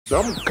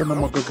Damka na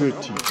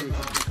magazeti,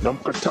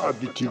 damka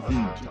Tabi TV.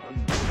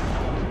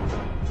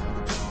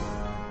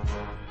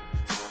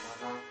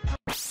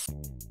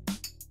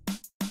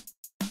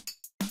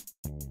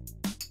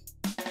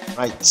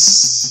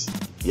 Right.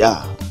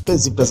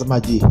 Mpenzi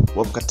mtazamaji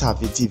wa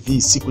Magazeti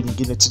TV, siku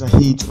nyingine tena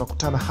hii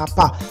tunakutana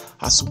hapa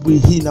asubuhi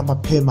hii na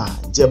mapema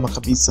njema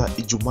kabisa.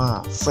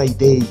 Ijumaa,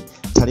 Friday,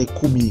 tarehe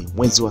 10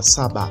 mwezi wa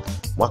 7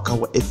 mwaka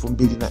wa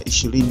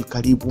 2020.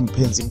 Karibu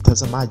mpenzi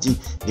mtazamaji,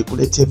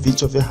 nikuletee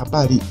vichwa vya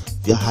habari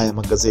vya haya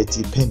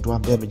magazeti pendwa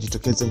ambayo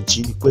yamejitokeza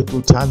nchini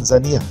kwetu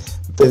Tanzania.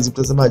 Mpenzi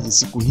mtazamaji,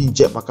 siku hii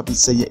njema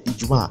kabisa ya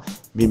Ijumaa,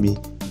 mimi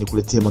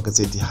nikuletee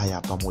magazeti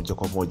haya pamoja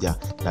kwa moja,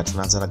 na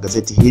tunaanza na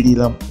gazeti hili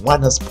la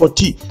Mwana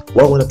Sporti.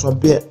 Wao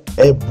wanatuambia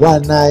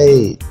bwana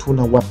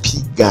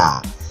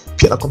tunawapiga.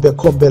 Pia nakwambia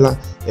kombe la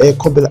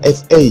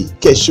FA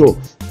kesho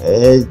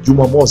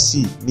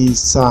Jumamosi ni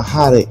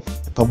Sahare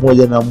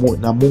pamoja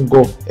na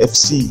Mungo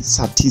FC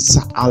saa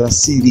 9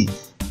 alasiri.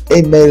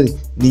 Emel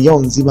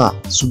Niyonzima,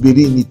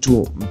 subirini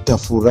tu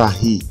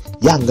mtafurahi.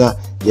 Yanga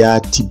ya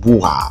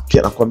tibua.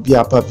 Pia nakwambia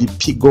hapa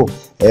vipigo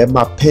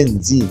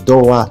mapenzi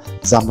ndoa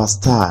za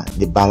mastaa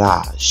ni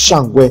balaa.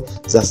 Shangwe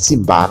za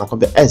Simba,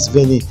 nakwambia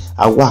Sveni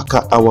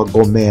awaka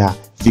awagomea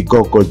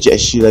vigogo,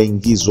 jeshi la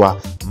ingizwa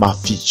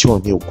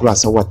mafichoni.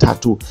 Ukurasa wa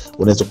 3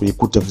 unaweza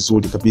kujikuta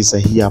vizuri kabisa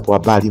hii hapo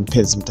habari,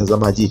 mpenzi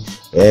mtazamaji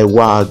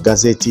wa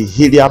gazeti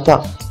hili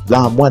hapa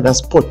la Mwana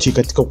Sporti.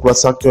 Katika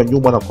ukurasa wake wa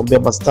nyuma anakuambia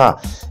mastaa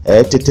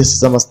tetesi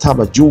za mastaa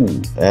majuu.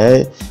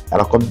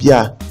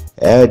 Anakuambia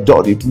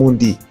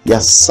Dortmund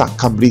ya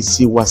saka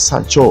mrisi wa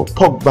Sancho.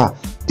 Pogba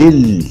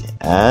deal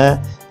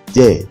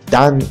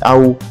Dan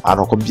au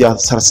anakuambia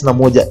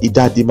 31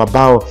 idadi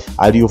mabao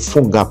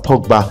aliyofunga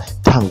Pogba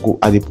tangu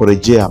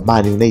aliporejea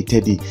Man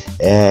United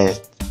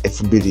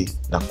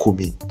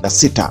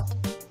 2016.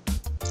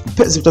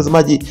 Mpenzi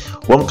mtazamaji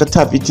wa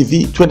Magazeti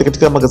TV, twende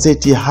katika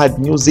magazeti ya Hard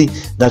News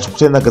na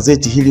tukutane na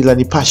gazeti hili la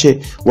Nipashe.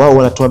 Wao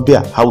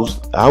wanatuambia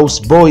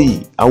houseboy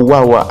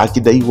auawa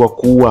akidaiwa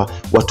kuua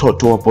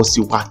watoto wa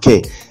bosi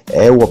wake.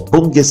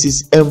 Wabunge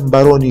CCM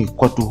baroni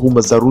kwa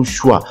tuhuma za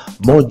rushwa.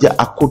 Moja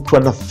akutwa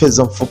na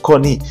fedha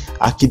mfukoni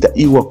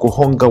akidaiwa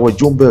kuhonga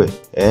wajumbe.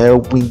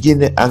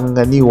 Mwingine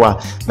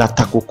anganiwa na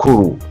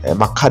TAKUKURU.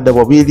 Makada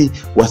wawili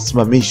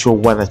wasimamishwa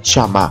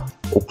wanachama.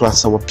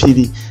 Ukurasa wa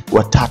 2,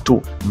 wa 3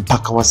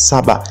 mpaka wa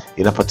 7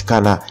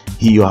 inapatikana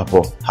hiyo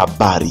hapo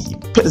habari.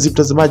 Mpenzi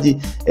mtazamaji,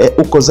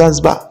 uko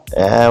Zanzibar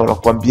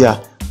wanakuambia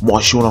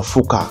moshi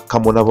unafuka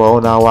kama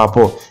unavyoona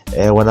hapo.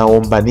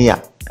 Wanaombania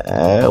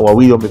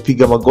wawili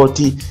wamepiga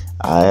magoti.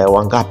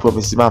 Wangapi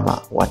wamesimama?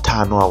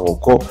 5 hao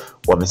huko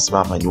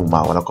wamesimama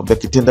nyuma. Wanakuambia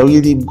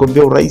kitendawili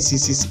mgombea urais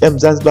CCM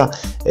Zanzibar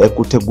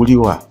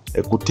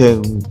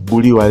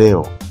kutenguliwa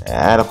leo.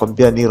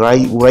 Anakuambia ni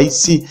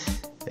urais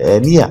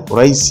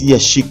urais ya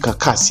shika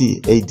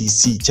kasi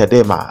ADC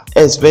Chadema.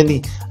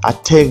 Sveni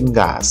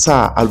atenga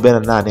saa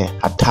 48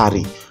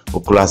 hatari.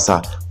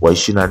 Ukurasa wa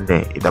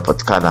 24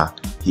 inapatikana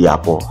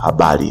hapo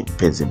habari,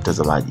 mpenzi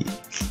mtazamaji.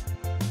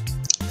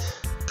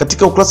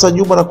 Katika ukurasa wa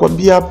nyuma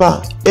nakwambia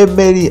hapa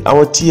Emery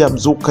awatia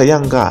mzuka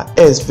Yanga.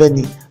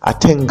 Sveni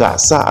atenga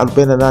saa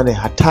 48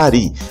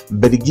 hatari.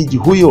 Mbelgiji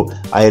huyo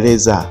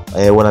aeleza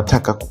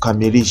wanataka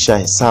kukamilisha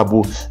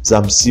hesabu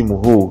za msimu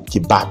huu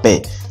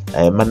kibabe.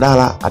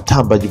 Manara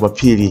atamba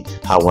Jumapili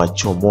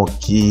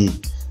hawachomoki.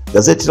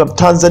 Gazeti la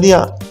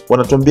Tanzania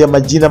wanatuambia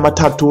majina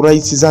matatu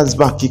rais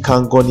Zanzibar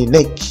kikangoni.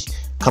 neki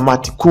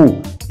kamati kuu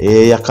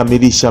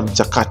yakamilisha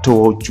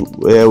mchakato wa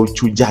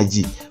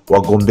uchujaji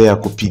wagombea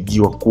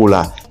kupigiwa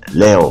kula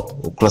leo.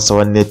 Ukurasa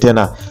wa 4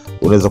 tena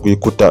unaweza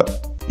kujikuta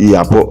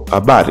hapo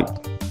habari.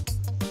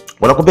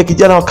 Wanakuambia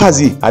kijana wa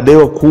kazi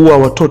adaiwa kuua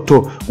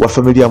watoto wa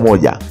familia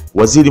moja.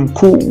 Waziri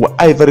mkuu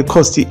wa Ivory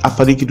Coast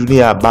afariki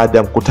dunia baada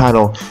ya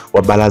mkutano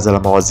wa baraza la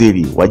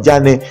mawaziri.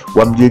 Wajane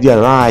wamlilia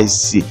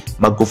Rais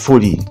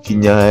Magufuli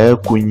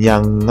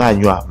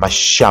kunyang'anywa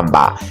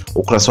mashamba.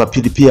 Ukurasa wa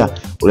 2 pia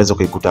unaweza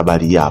kuikuta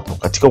habari hapo.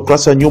 Katika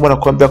ukurasa wa nyuma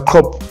nakwambia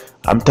Klopp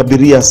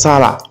amtabiria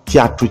Sala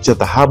kiatu cha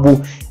dhahabu.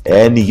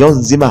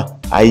 Niyonzima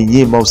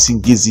ainyima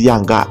usingizi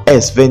Yanga.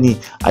 Sveni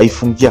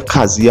aifungia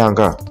kazi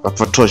Yanga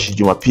Wapatoshi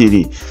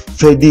Jumapili.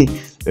 Fredi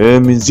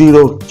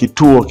Minziro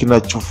kituo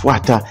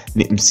kinachofuata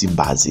ni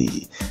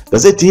Msimbazi.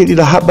 Gazeti hili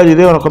la Habari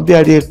Leo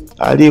nakwambia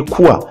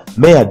aliyekuwa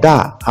Meya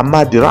Da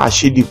Hamad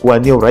Rashid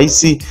kuwania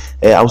urais.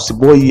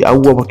 Houseboy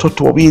aua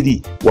watoto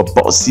wawili wa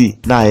bosi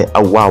naye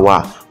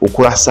auawa.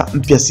 Ukurasa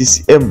mpya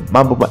CCM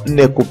mambo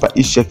manne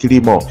kupaisha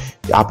kilimo.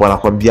 Hapo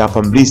anakuambia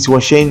hapa mlisi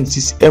wa Shein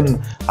CCM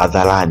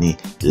hadharani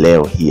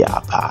leo hii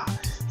hapa.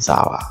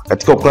 Sawa.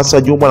 Katika ukurasa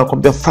wa nyuma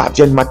anakuambia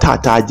Fabian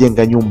Matata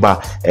ajenga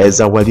nyumba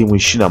za walimu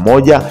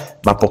 21.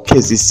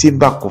 mapokezi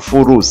Simba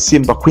kufuru,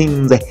 Simba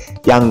Queens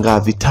Yanga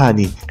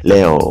vitani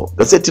leo.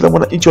 Gazeti la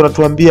Mwananchi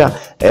wanatuambia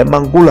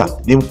Mangula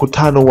ni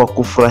mkutano wa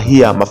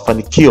kufurahia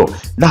mafanikio,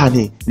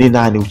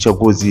 nani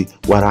uchaguzi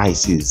wa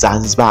rais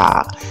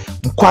Zanzibar.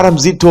 Mkwara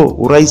mzito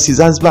urais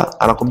Zanzibar,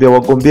 anakwambia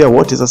wagombea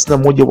wote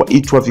 31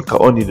 waitwa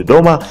vikaoni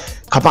Dodoma.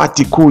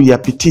 Kamati kuu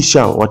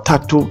yapitisha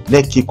watatu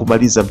neki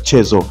kumaliza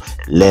mchezo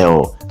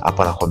leo.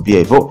 Hapa anakwambia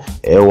hivyo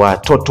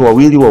watoto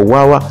wawili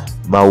wauawa,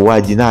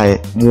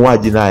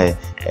 muuaji naye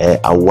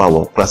auawa.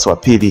 Ukurasa wa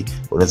pili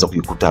unaweza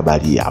kujikuta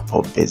habari hapo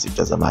mpenzi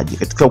mtazamaji.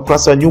 Katika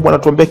ukurasa wa nyuma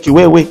anatuambia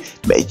kiwewe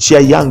mechi ya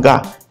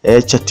Yanga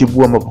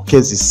chatibua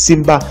mapokezi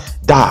Simba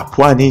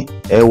Pwani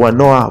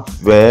wanoa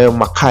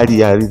makali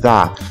ya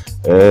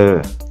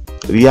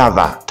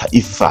riadha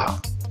taifa.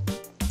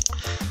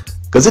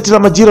 Gazeti la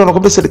Majira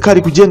wanakuambia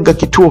serikali kujenga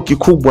kituo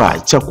kikubwa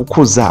cha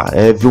kukuza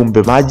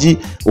viumbe maji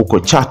huko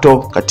Chato.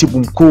 Katibu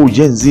mkuu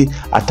ujenzi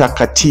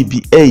ataka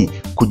TBA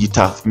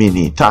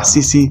kujitathmini.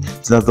 Taasisi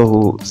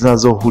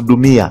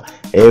zinazohudumia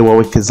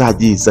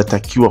wawekezaji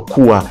zatakiwa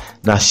kuwa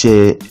na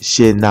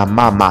na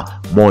mama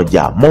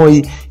moja.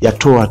 Moi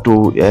yatoa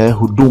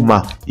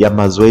huduma ya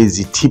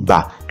mazoezi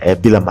tiba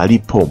bila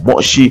malipo.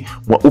 Moshi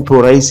mweupe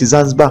wa rais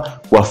Zanzibar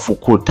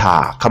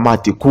wafukuta.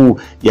 Kamati kuu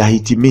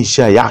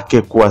yahitimisha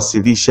yake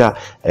kuwasilisha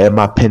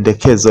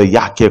mapendekezo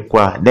yake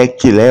kwa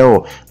neki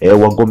leo.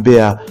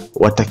 Wagombea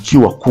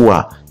watakiwa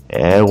kuwa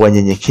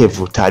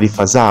wanyenyekevu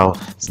taarifa zao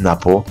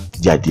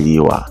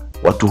zinapojadiliwa.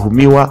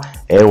 Watuhumiwa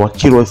wa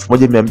kilo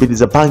 1200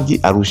 za bangi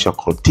Arusha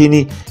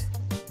kortini.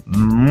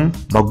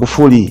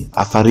 Magufuli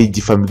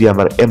afariji familia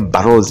marehemu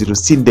Barozi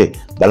Rusinde.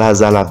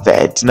 Baraza la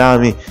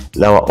Vietnam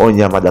la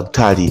waonya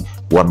madaktari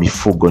wa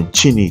mifugo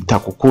nchini.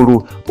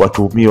 TAKUKURU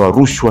watuhumiwa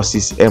rushwa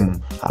CCM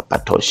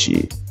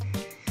hapatoshi.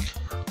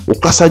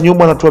 Ukurasa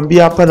nyuma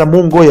anatuambia hapa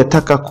Namungo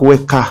yataka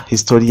kuweka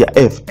historia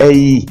FA.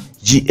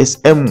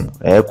 GSM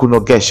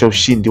kunogesha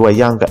ushindi wa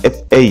Yanga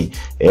FA.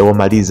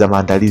 Wamaliza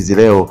maandalizi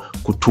leo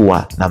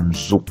kutua na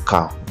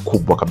mzuka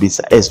kubwa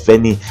kabisa.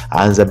 Sveni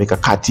aanza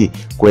mikakati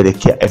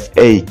kuelekea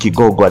FA.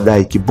 Kigogo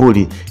adai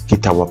kiburi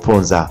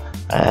kitawaponza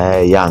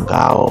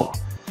Yanga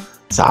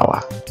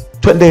sawa.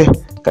 Twende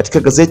katika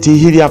gazeti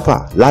hili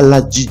hapa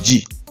la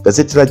Jiji.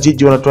 Gazeti la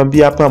Jiji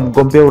wanatuambia hapa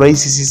mgombea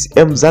urais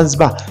CCM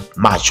Zanzibar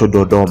macho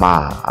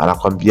Dodoma.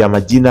 Anakuambia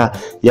majina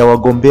ya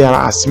wagombea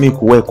rasmi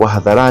kuwekwa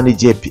hadharani.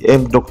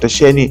 JPM Dr.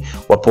 Sheni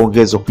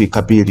wapongezwa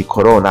kuikabili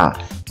corona.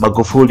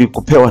 Magufuli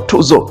kupewa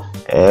tuzo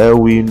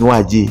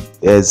uinuaji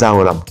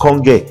zao la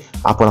mkonge.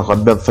 Hapo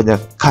anakuambia mfanya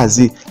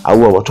kazi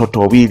au watoto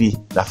wawili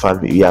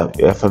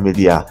na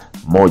familia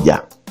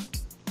moja.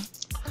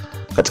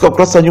 Katika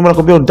ukurasa wa nyuma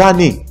anakuambia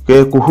ndani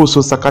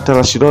kuhusu sakata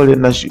la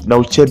Shilole na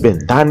Uchebe.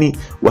 Ndani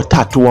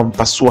watatu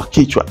wampasua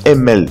kichwa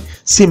ML.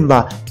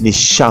 Simba ni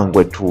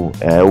shangwe tu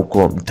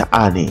huko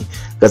mtaani.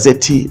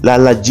 Gazeti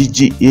la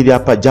Jiji ili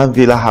hapa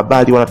jamvi la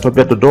habari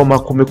wanatuambia Dodoma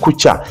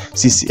kumekucha.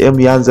 CCM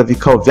yaanza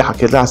vikao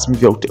vyake rasmi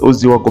vya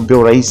uteuzi wa wagombea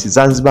urais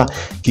Zanzibar.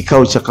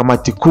 Kikao cha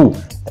kamati kuu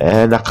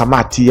na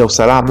kamati ya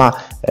usalama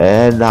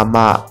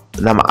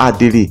na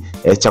maadili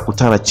cha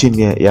kutana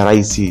chini ya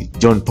rais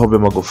John Pombe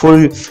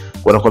Magufuli.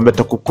 Wanakuambia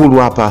TAKUKURU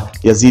hapa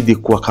yazidi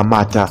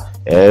kuwakamata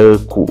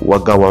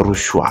kuwagawa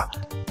rushwa.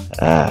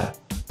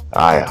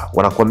 Haya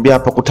wanakuambia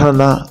hapa kutana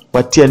na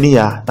watia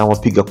nia na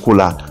wapiga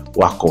kula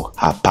wako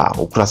hapa.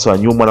 Ukurasa wa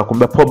nyuma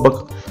wanakuambia Pogba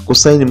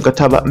kusaini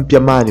mkataba mpya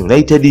Man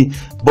United.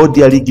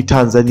 Bodi ya ligi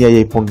Tanzania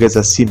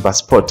yaipongeza Simba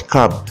Sport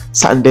Club.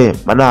 Sunday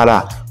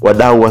Manara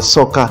wadau wa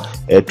soka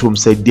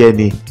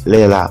tumsaidieni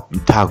Lela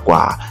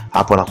Mtagwa.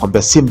 Hapo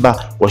anakuambia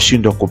Simba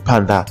washindwa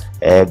kupanda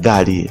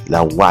gari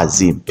la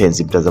wazi.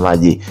 Mpenzi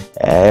mtazamaji,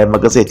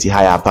 magazeti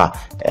haya hapa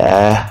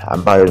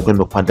ambayo nilikuwa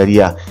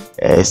nimekuandalia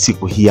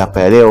siku hii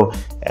hapa ya leo,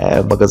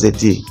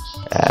 magazeti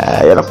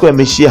yanakuwa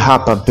yameishia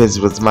hapa mpenzi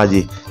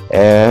mtazamaji.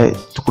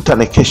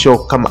 Tukutane kesho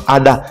kama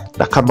ada,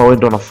 na kama wewe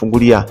ndo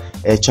unafungulia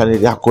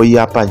channel yako hii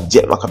hapa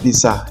njema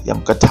kabisa ya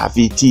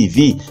Mkatavi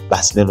TV,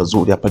 basi neno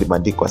zuri hapa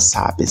limeandikwa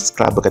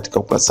subscribe katika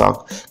ukurasa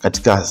wako,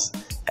 katika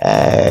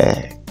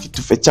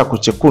kitufe chako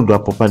chekundu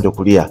hapo upande wa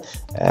kulia.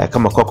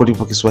 Kama kwako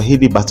lipo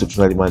Kiswahili basi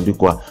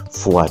tunalimeandikwa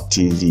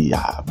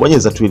fuatilia.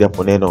 Bonyeza tu ile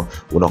hapo neno,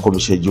 unakuwa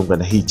umeshajiunga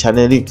na hii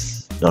channel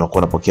na unakuwa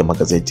unapokea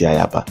magazeti haya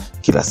hapa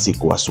kila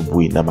siku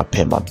asubuhi na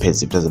mapema.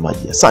 Mpenzi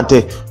mtazamaji,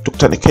 asante,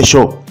 tukutane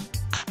kesho.